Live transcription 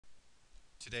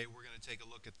Today we're going to take a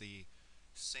look at the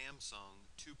Samsung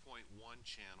 2.1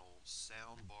 channel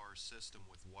soundbar system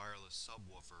with wireless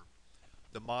subwoofer.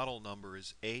 The model number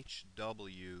is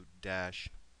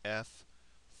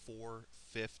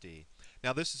HW-F450.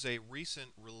 Now this is a recent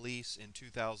release in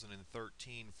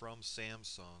 2013 from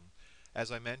Samsung.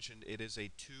 As I mentioned, it is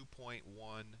a 2.1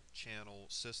 channel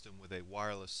system with a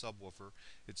wireless subwoofer.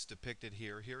 It's depicted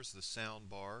here. Here's the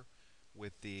sound bar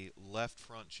with the left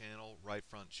front channel, right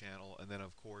front channel, and then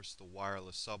of course the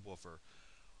wireless subwoofer.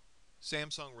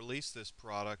 Samsung released this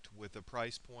product with a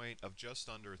price point of just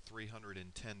under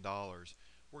 $310.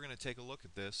 We're going to take a look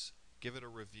at this, give it a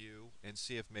review, and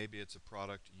see if maybe it's a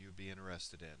product you'd be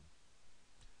interested in.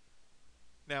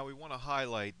 Now we want to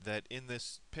highlight that in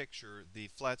this picture the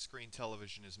flat screen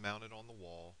television is mounted on the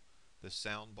wall. The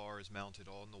sound bar is mounted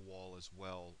on the wall as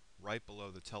well, right below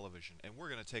the television, and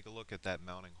we're going to take a look at that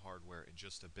mounting hardware in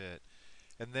just a bit.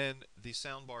 And then the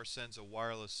soundbar sends a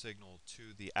wireless signal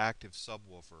to the active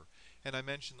subwoofer. And I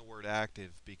mention the word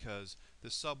active because the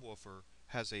subwoofer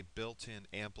has a built-in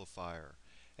amplifier.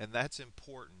 And that's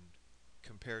important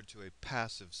compared to a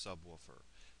passive subwoofer.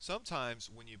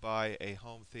 Sometimes when you buy a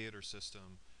home theater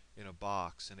system in a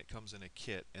box and it comes in a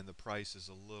kit and the price is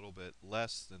a little bit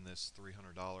less than this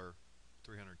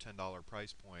 $310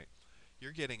 price point,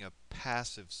 you're getting a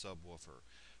passive subwoofer.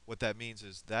 What that means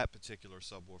is that particular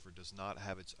subwoofer does not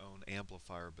have its own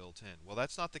amplifier built in. Well,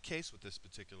 that's not the case with this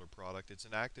particular product. It's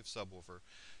an active subwoofer,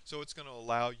 so it's going to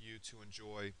allow you to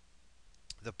enjoy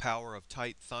the power of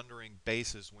tight thundering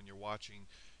basses when you're watching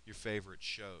your favorite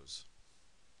shows.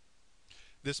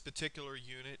 This particular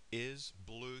unit is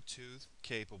Bluetooth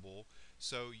capable,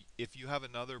 so if you have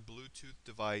another Bluetooth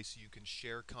device, you can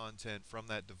share content from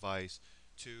that device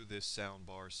to this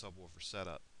soundbar subwoofer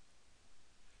setup.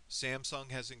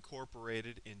 Samsung has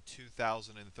incorporated in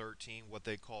 2013 what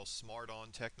they call Smart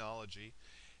On technology.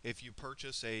 If you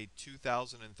purchase a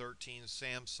 2013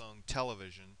 Samsung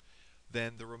television,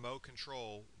 then the remote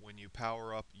control, when you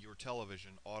power up your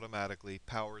television, automatically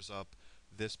powers up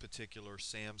this particular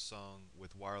Samsung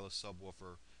with wireless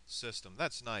subwoofer system.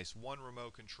 That's nice. One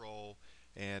remote control,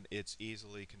 and it's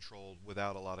easily controlled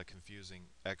without a lot of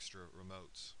confusing extra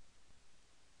remotes.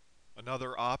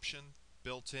 Another option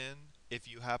built in, if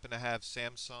you happen to have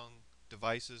Samsung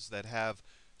devices that have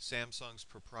Samsung's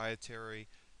proprietary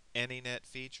AnyNet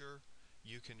feature,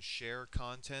 you can share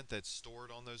content that's stored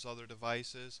on those other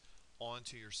devices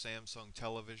onto your Samsung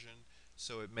television,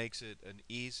 so it makes it an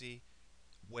easy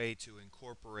way to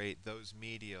incorporate those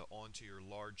media onto your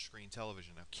large screen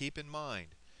television. Now keep in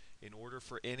mind, in order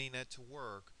for AnyNet to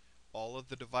work, all of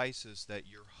the devices that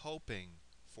you're hoping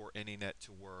for AnyNet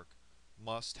to work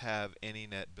must have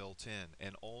AnyNet built in,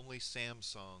 and only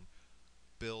Samsung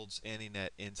builds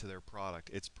AnyNet into their product.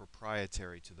 It's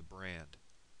proprietary to the brand.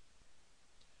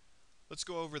 Let's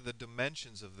go over the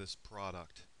dimensions of this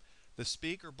product. The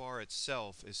speaker bar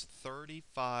itself is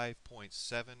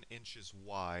 35.7 inches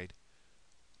wide,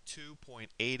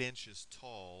 2.8 inches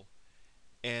tall,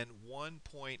 and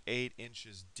 1.8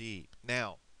 inches deep.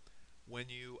 Now, when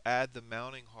you add the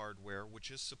mounting hardware,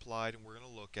 which is supplied and we're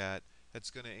going to look at,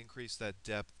 that's going to increase that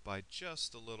depth by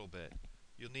just a little bit.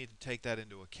 You'll need to take that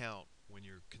into account when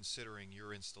you're considering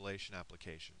your installation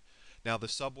application. Now the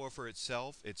subwoofer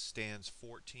itself, it stands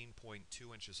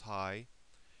 14.2 inches high.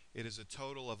 It is a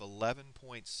total of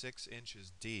 11.6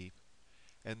 inches deep,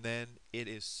 and then it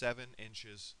is 7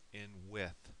 inches in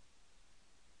width.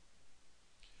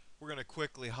 We're going to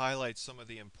quickly highlight some of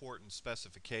the important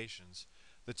specifications.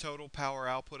 The total power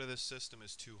output of this system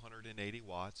is 280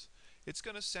 watts. It's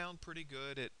going to sound pretty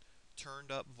good at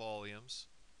turned up volumes,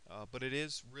 but it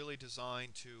is really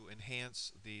designed to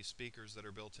enhance the speakers that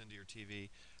are built into your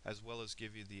TV, as well as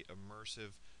give you the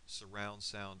immersive surround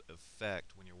sound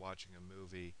effect when you're watching a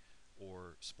movie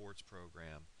or sports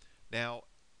program. Now,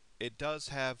 it does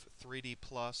have 3D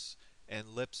Plus and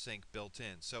lip sync built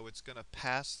in, so it's going to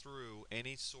pass through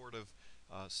any sort of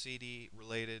CD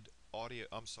related audio,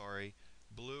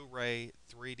 Blu-ray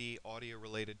 3D audio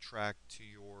related track to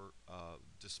your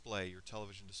display, your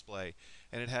television display,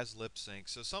 and it has lip sync.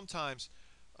 So sometimes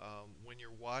when you're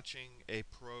watching a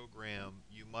program,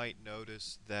 you might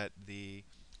notice that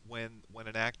when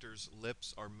an actor's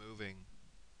lips are moving,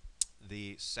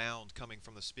 the sound coming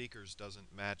from the speakers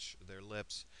doesn't match their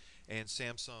lips, and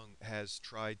Samsung has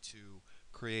tried to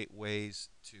create ways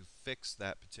to fix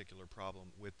that particular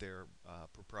problem with their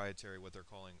proprietary, what they're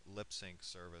calling lip sync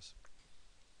service.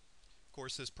 Of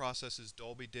course, this process is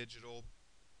Dolby Digital,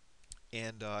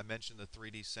 and I mentioned the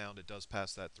 3D sound, it does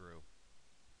pass that through.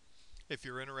 If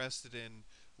you're interested in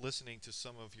listening to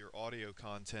some of your audio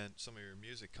content, some of your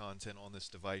music content on this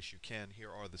device, you can.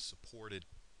 Here are the supported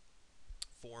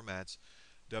formats: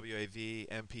 WAV,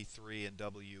 MP3, and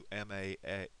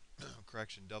WMA.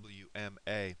 Correction,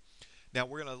 WMA. Now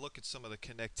we're going to look at some of the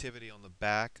connectivity on the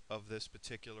back of this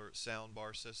particular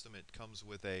soundbar system. It comes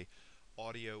with a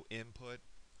audio input.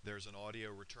 There's an audio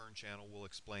return channel. We'll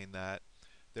explain that.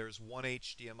 There's one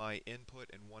HDMI input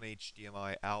and one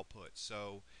HDMI output.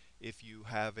 So if you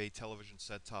have a television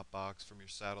set-top box from your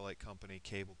satellite company,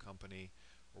 cable company,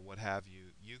 or what have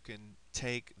you, you can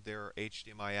take their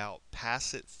HDMI out,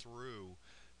 pass it through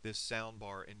this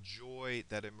soundbar, enjoy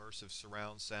that immersive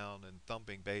surround sound and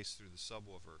thumping bass through the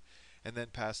subwoofer, and then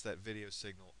pass that video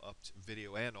signal up to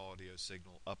video and audio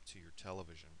signal up to your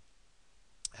television.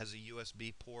 Has a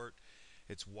USB port.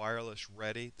 It's wireless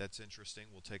ready. That's interesting.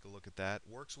 We'll take a look at that.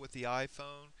 Works with the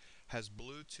iPhone. Has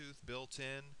Bluetooth built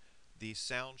in. The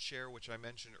sound share, which I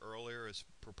mentioned earlier, is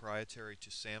proprietary to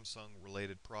Samsung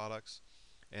related products,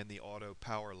 and the auto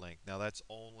power link. Now that's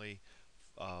only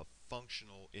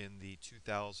functional in the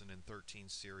 2013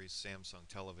 series Samsung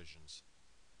televisions.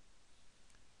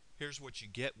 Here's what you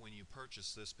get when you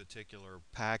purchase this particular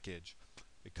package.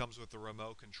 It comes with the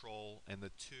remote control and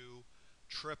the two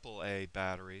AAA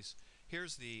batteries.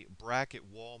 Here's the bracket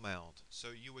wall mount. So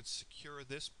you would secure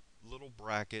this little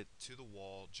bracket to the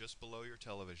wall just below your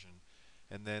television,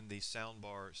 and then the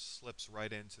soundbar slips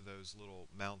right into those little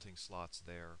mounting slots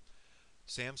there.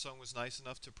 Samsung was nice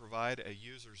enough to provide a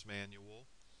user's manual,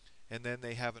 and then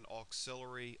they have an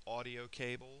auxiliary audio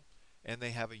cable, and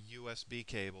they have a USB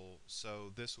cable,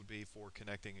 so this would be for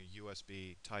connecting a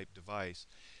USB type device.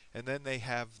 And then they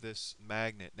have this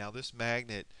magnet. Now this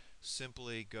magnet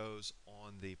simply goes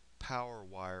on the power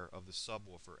wire of the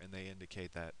subwoofer, and they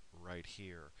indicate that right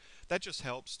here. That just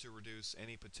helps to reduce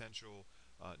any potential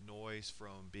noise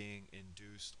from being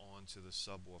induced onto the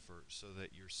subwoofer so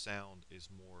that your sound is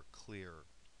more clear.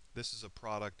 This is a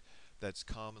product that's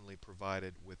commonly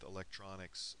provided with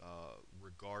electronics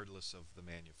regardless of the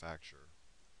manufacturer.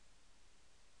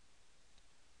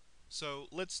 So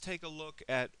let's take a look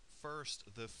at first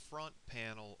the front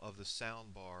panel of the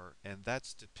soundbar, and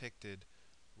that's depicted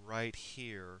right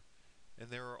here. And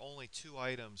there are only two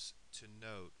items to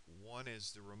note. One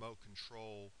is the remote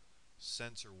control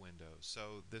sensor window.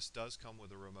 So this does come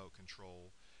with a remote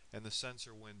control, and the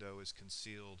sensor window is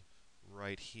concealed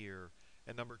right here.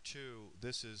 And number two,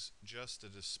 this is just a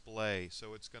display,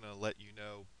 so it's going to let you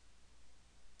know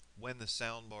when the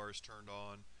soundbar is turned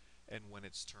on and when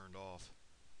it's turned off.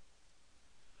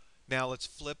 Now let's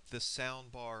flip the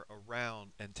soundbar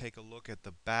around and take a look at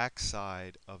the back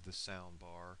side of the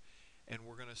soundbar, and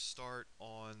we're going to start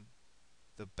on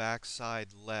the back side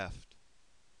left.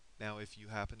 Now if you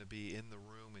happen to be in the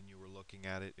room and you were looking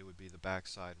at it, it would be the back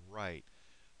side right.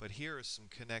 But here is some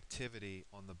connectivity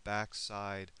on the back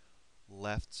side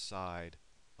left side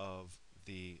of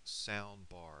the sound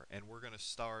bar, and we're going to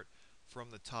start from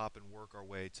the top and work our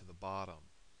way to the bottom.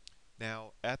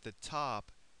 Now at the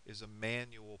top is a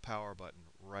manual power button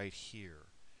right here,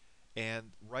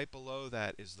 and right below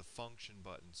that is the function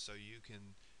button, so you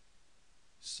can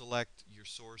select your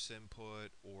source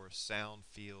input or sound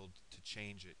field to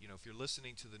change it. You know, if you're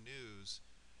listening to the news,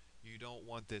 you don't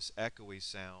want this echoey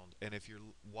sound, and if you're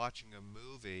watching a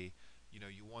movie, you know,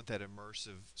 you want that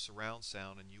immersive surround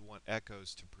sound, and you want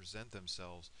echoes to present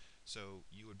themselves, so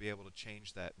you would be able to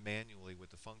change that manually with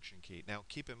the function key. Now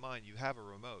keep in mind, you have a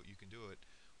remote, you can do it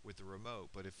with the remote,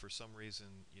 but if for some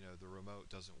reason, you know, the remote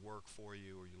doesn't work for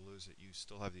you or you lose it, you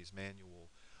still have these manual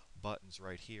buttons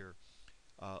right here.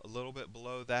 A little bit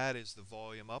below that is the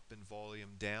volume up and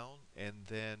volume down, and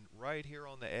then right here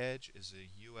on the edge is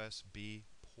a USB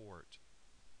port.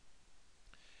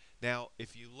 Now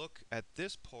if you look at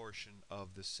this portion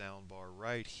of the soundbar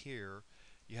right here,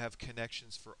 you have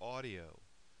connections for audio.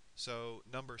 So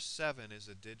number 7 is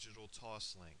a digital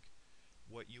toss link.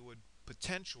 What you would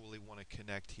potentially want to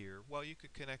connect here, well, you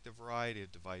could connect a variety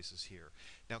of devices here.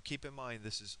 Now keep in mind,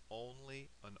 this is only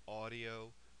an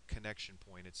audio connection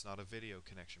point, it's not a video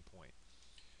connection point.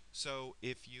 So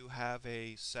if you have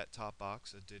a set-top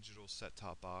box, a digital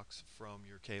set-top box from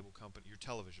your cable company, your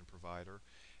television provider,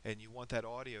 and you want that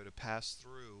audio to pass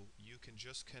through, you can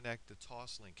just connect the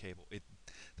Toslink cable.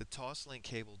 The Toslink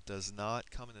cable does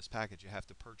not come in this package. You have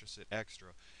to purchase it extra.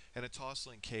 And a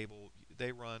Toslink cable,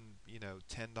 they run, you know,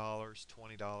 $10,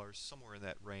 $20, somewhere in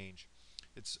that range.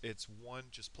 It's one,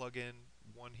 just plug in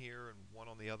one here and one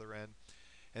on the other end.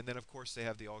 And then of course they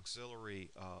have the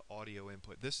auxiliary audio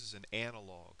input. This is an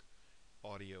analog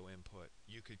audio input.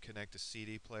 You could connect a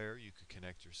CD player, you could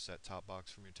connect your set-top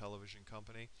box from your television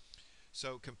company.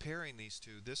 So comparing these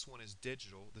two, this one is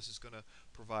digital. This is going to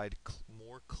provide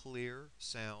more clear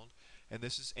sound, and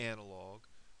this is analog.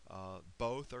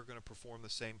 Both are going to perform the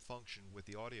same function with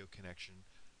the audio connection.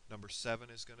 Number 7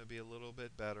 is going to be a little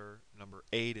bit better. Number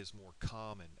 8 is more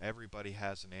common. Everybody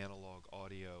has an analog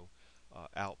audio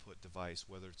output device,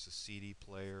 whether it's a CD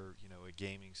player, a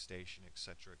gaming station,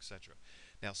 etc., etc.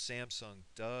 Now, Samsung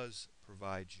does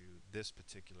provide you this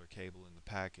particular cable in the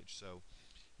package. So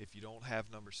if you don't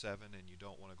have number 7 and you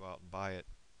don't want to go out and buy it,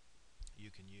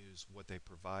 you can use what they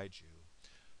provide you,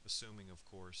 assuming, of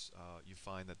course, you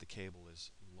find that the cable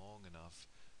is long enough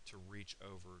to reach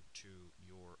over to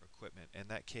your equipment. And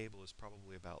that cable is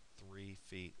probably about 3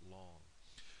 feet long.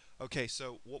 Okay,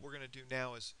 so what we're going to do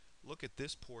now is look at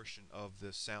this portion of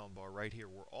the sound bar right here.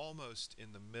 We're almost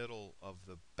in the middle of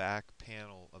the back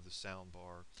panel of the sound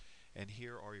bar, and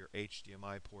here are your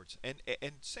HDMI ports. And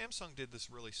Samsung did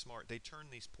this really smart. They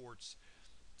turned these ports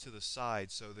to the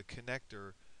side so the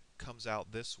connector comes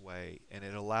out this way, and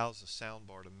it allows the sound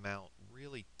bar to mount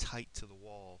really tight to the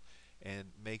wall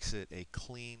and makes it a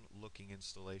clean looking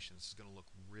installation. This is going to look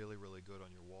really, really good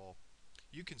on your wall.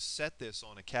 You can set this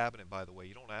on a cabinet, by the way.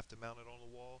 You don't have to mount it on the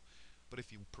wall, but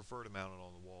if you prefer to mount it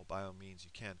on the wall, by all means you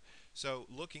can. So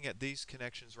looking at these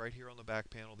connections right here on the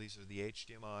back panel, these are the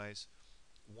HDMIs.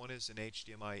 One is an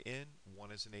HDMI in,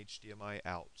 one is an HDMI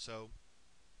out. So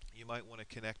you might want to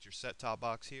connect your set-top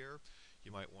box here.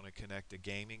 You might want to connect a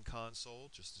gaming console,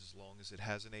 just as long as it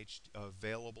has an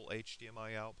available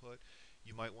HDMI output.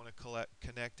 You might want to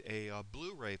connect a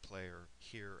Blu-ray player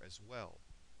here as well.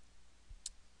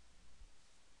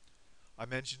 I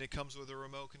mentioned it comes with a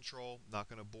remote control. Not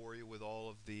going to bore you with all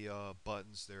of the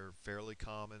buttons. They're fairly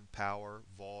common: power,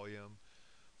 volume,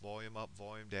 volume up,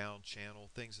 volume down, channel,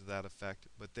 things of that effect.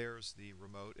 But there's the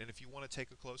remote. And if you want to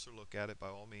take a closer look at it, by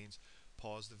all means,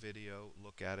 pause the video,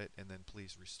 look at it, and then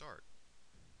please restart.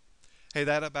 Hey,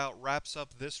 that about wraps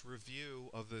up this review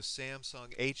of the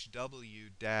Samsung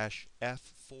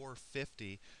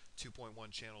HW-F450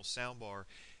 2.1 channel soundbar.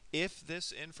 If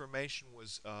this information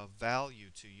was of value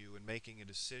to you in making a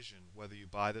decision whether you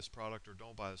buy this product or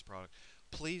don't buy this product,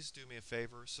 please do me a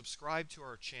favor, subscribe to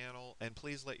our channel, and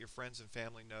please let your friends and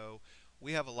family know.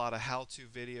 We have a lot of how-to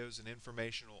videos and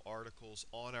informational articles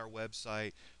on our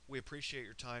website. We appreciate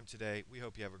your time today. We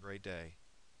hope you have a great day.